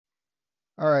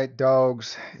All right,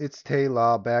 dogs, it's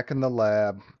Taylor back in the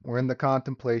lab. We're in the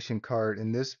contemplation cart.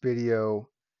 In this video,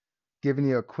 giving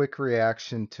you a quick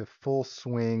reaction to Full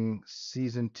Swing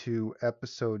Season 2,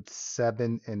 Episodes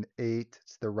 7 and 8.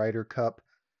 It's the Ryder Cup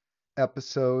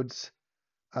episodes.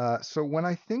 So when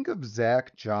I think of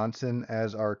Zach Johnson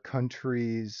as our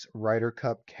country's Ryder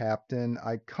Cup captain,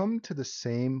 I come to the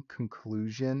same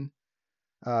conclusion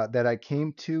that I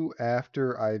came to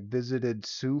after I visited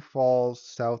Sioux Falls,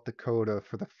 South Dakota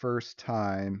for the first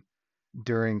time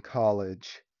during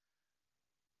college.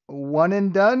 One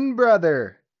and done,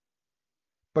 brother.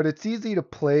 But it's easy to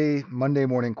play Monday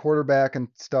morning quarterback and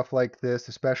stuff like this,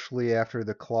 especially after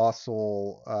the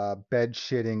colossal bed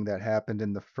shitting that happened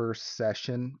in the first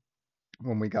session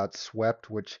when we got swept,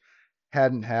 which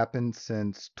hadn't happened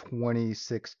since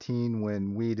 2016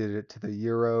 when we did it to the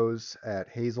Euros at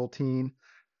Hazeltine.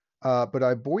 But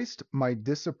I voiced my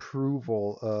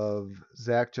disapproval of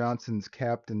Zach Johnson's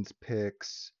captain's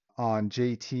picks on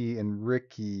JT and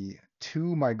Ricky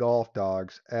to my golf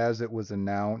dogs as it was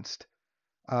announced.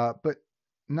 But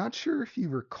not sure if you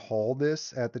recall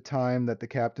this at the time that the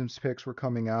captain's picks were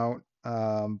coming out.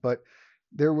 But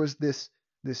there was this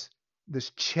this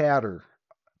chatter,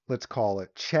 let's call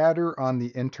it chatter on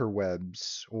the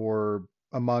interwebs or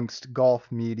amongst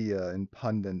golf media and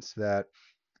pundits that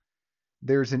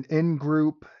there's an in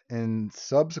group and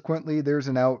subsequently there's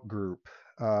an out group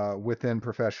within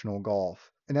professional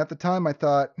golf. And at the time, I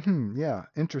thought, yeah,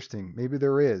 interesting. Maybe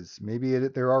there is.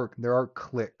 There are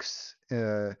cliques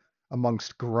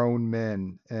amongst grown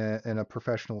men in a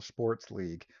professional sports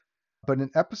league. But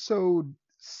in episode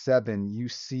 7, you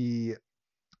see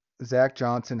Zach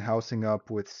Johnson housing up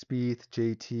with Spieth,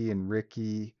 JT, and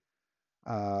Ricky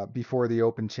before the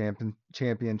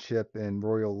Championship in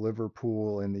Royal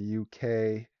Liverpool in the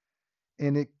UK.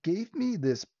 And it gave me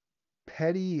this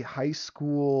petty high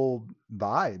school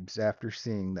vibes after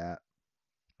seeing that.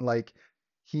 Like,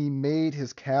 he made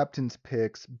his captain's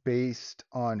picks based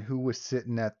on who was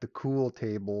sitting at the cool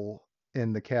table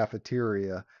in the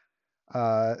cafeteria.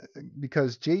 Uh,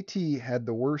 because JT had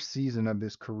the worst season of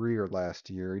his career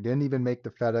last year. He didn't even make the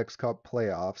FedEx Cup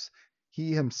playoffs.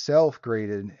 He himself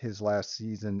graded his last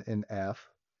season an F.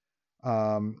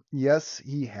 Yes,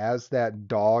 he has that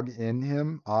dog in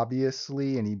him,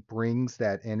 obviously, and he brings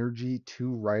that energy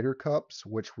to Ryder Cups,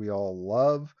 which we all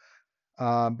love.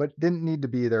 But didn't need to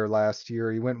be there last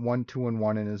year. He went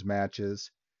 1-2-1 in his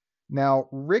matches. Now,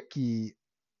 Ricky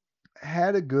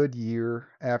had a good year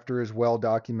after his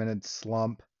well-documented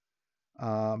slump,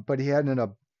 but he had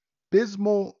an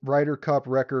abysmal Ryder Cup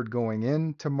record going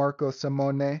into Marco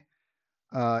Simone,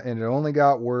 and it only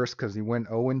got worse because he went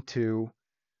 0-2.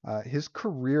 His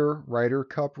career Ryder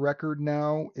Cup record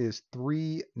now is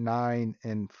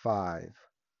 3-9-5.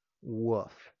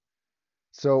 Woof.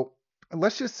 So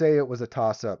let's just say it was a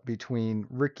toss up between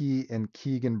Ricky and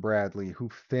Keegan Bradley, who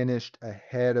finished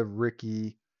ahead of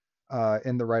Ricky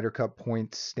in the Ryder Cup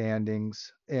points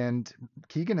standings. And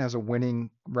Keegan has a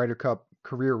winning Ryder Cup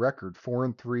career record,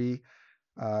 4-3.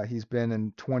 He's been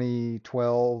in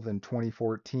 2012 and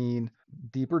 2014.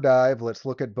 Deeper dive, let's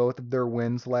look at both of their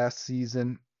wins last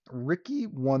season. Ricky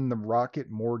won the Rocket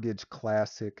Mortgage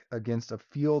Classic against a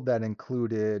field that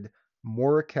included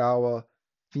Morikawa,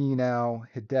 Finau,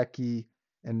 Hideki,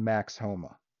 and Max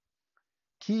Homa.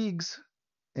 Keegs,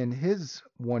 in his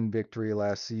one victory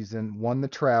last season, won the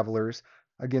Travelers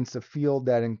against a field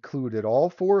that included all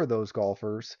four of those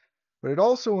golfers, but it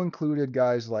also included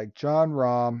guys like Jon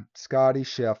Rahm, Scotty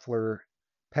Scheffler,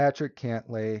 Patrick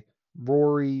Cantlay,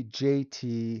 Rory,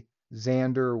 JT,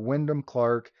 Xander, Wyndham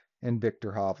Clark, and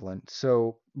Victor Hovland.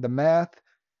 So the math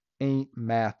ain't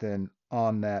mathin'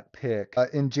 on that pick.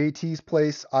 In JT's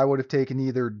place, I would have taken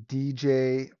either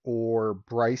DJ or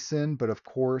Bryson, but of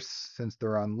course, since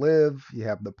they're on live, you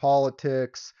have the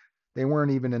politics. They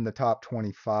weren't even in the top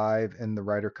 25 in the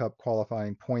Ryder Cup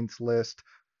qualifying points list.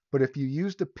 But if you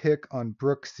used a pick on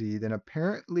Brooksy, then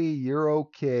apparently you're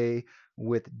okay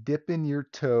with dipping your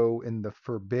toe in the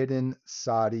forbidden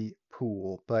Saudi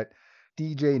pool. But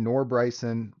DJ nor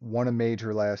Bryson won a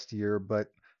major last year, but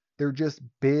they're just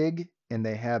big and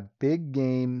they have big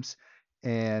games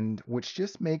and which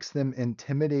just makes them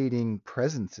intimidating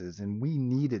presences and we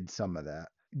needed some of that.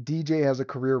 DJ has a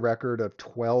career record of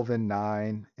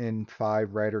 12-9 in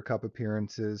 5 Ryder Cup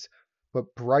appearances,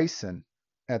 but Bryson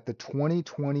at the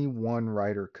 2021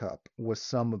 Ryder Cup was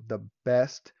some of the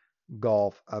best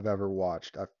golf I've ever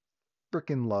watched. I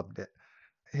freaking loved it.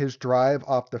 His drive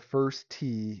off the first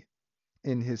tee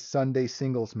in his Sunday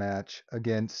singles match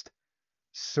against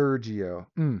Sergio.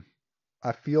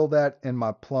 I feel that in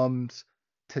my plums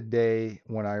today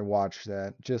when I watched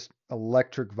that. Just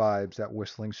electric vibes at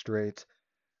Whistling Straits.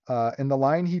 And the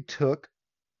line he took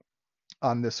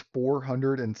on this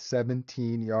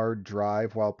 417-yard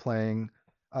drive while playing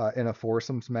in a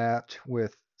foursomes match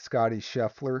with Scotty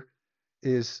Scheffler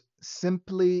is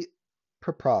simply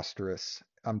preposterous,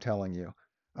 I'm telling you.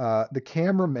 The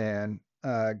cameraman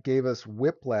gave us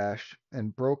whiplash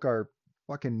and broke our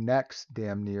fucking necks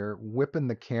damn near, whipping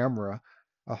the camera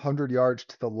 100 yards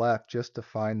to the left just to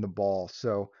find the ball.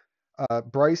 So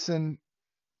Bryson,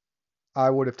 I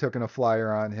would have taken a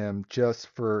flyer on him just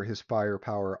for his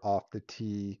firepower off the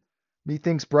tee.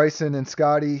 Methinks Bryson and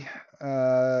Scotty,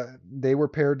 they were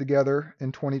paired together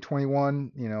in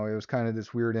 2021. You know, it was kind of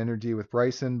this weird energy with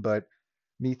Bryson, but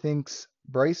methinks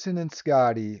Bryson and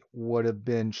Scotty would have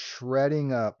been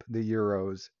shredding up the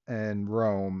Euros and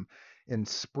Rome and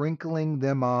sprinkling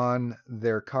them on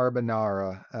their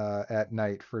carbonara at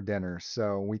night for dinner.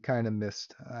 So we kind of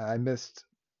I missed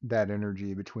that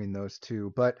energy between those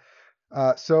two. But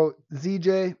so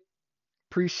ZJ,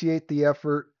 appreciate the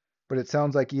effort, but it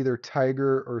sounds like either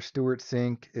Tiger or Stuart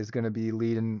Sink is going to be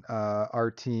leading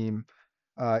our team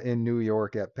in New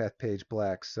York at Bethpage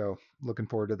Black. So looking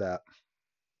forward to that.